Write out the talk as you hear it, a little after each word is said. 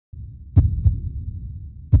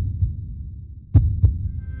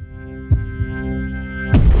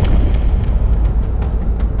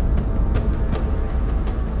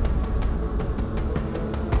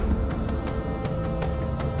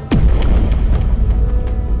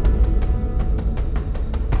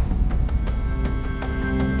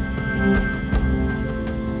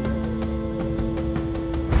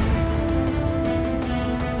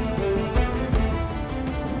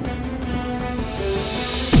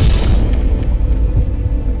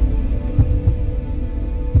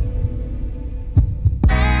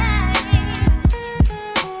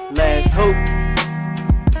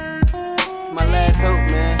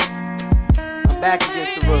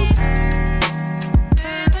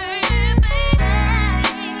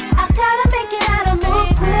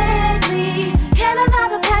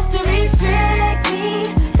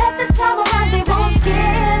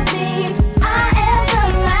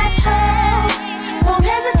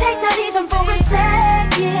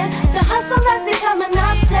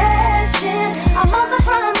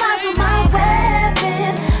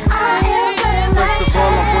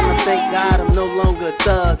a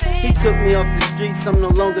thug. He took me off the streets, I'm no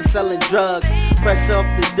longer selling drugs. Fresh off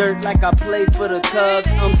the dirt like I play for the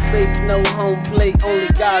Cubs. I'm safe, no home plate, only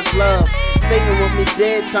God's love. Satan want me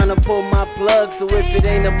dead, tryna pull my plug. So if it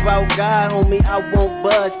ain't about God, homie, I won't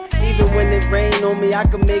budge. Even when it rain on me, I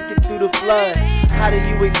can make it through the flood. How do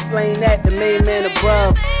you explain that? The main man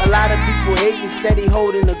above. A lot of people hate me, steady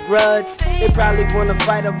holding a grudge. They probably wanna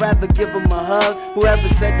fight, I'd rather give them a hug. Whoever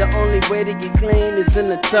said the only way to get clean is in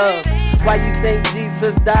the tub? Why you think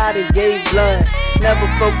Jesus died and gave blood? Never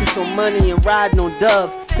focus on money and riding on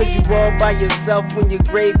dubs, cause you all by yourself when your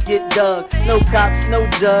grave get dug. No cops, no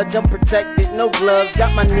judge, I'm protected, no gloves.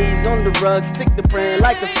 Got my knees on the rug, stick to praying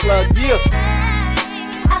like a slug, yeah.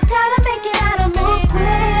 I gotta make it out and move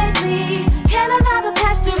quickly. Can't allow the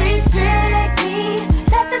past to restrict me.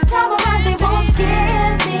 Let this time around, they won't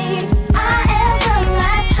skip me. I am the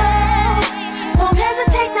last hope. Won't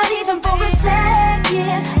hesitate, not even for a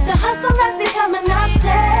second. The hustle has become an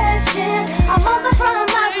obsession. I'm on the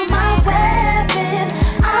front lines with my weapon.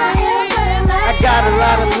 I am the last I got a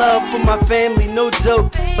lot of love for my family, no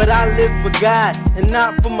joke. But I live for God and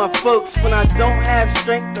not for my folks. When I don't have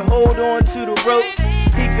strength to hold on to the ropes,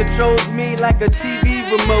 He controls me like a TV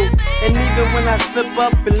remote. And even when I slip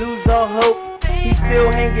up and lose all hope, He's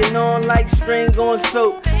still hanging on like string on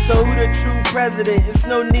soap. So who the true president? It's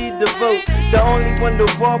no need to vote. The only one to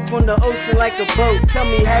walk on the ocean like a boat. Tell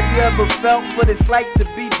me, have you ever felt what it's like to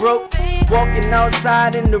be broke? Walking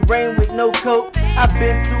outside in the rain with no coat. I've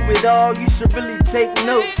been through it all, you should really take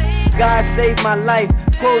notes. God saved my life,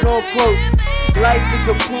 quote unquote. Life is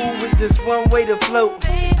a pool with just one way to float.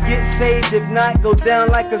 Get saved, if not, go down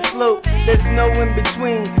like a slope. There's no in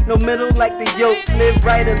between, no middle like the yoke. Live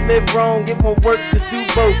right or live wrong, it won't work to do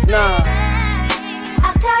both, nah.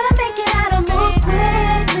 I gotta make it out and move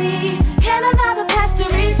quickly. Can't allow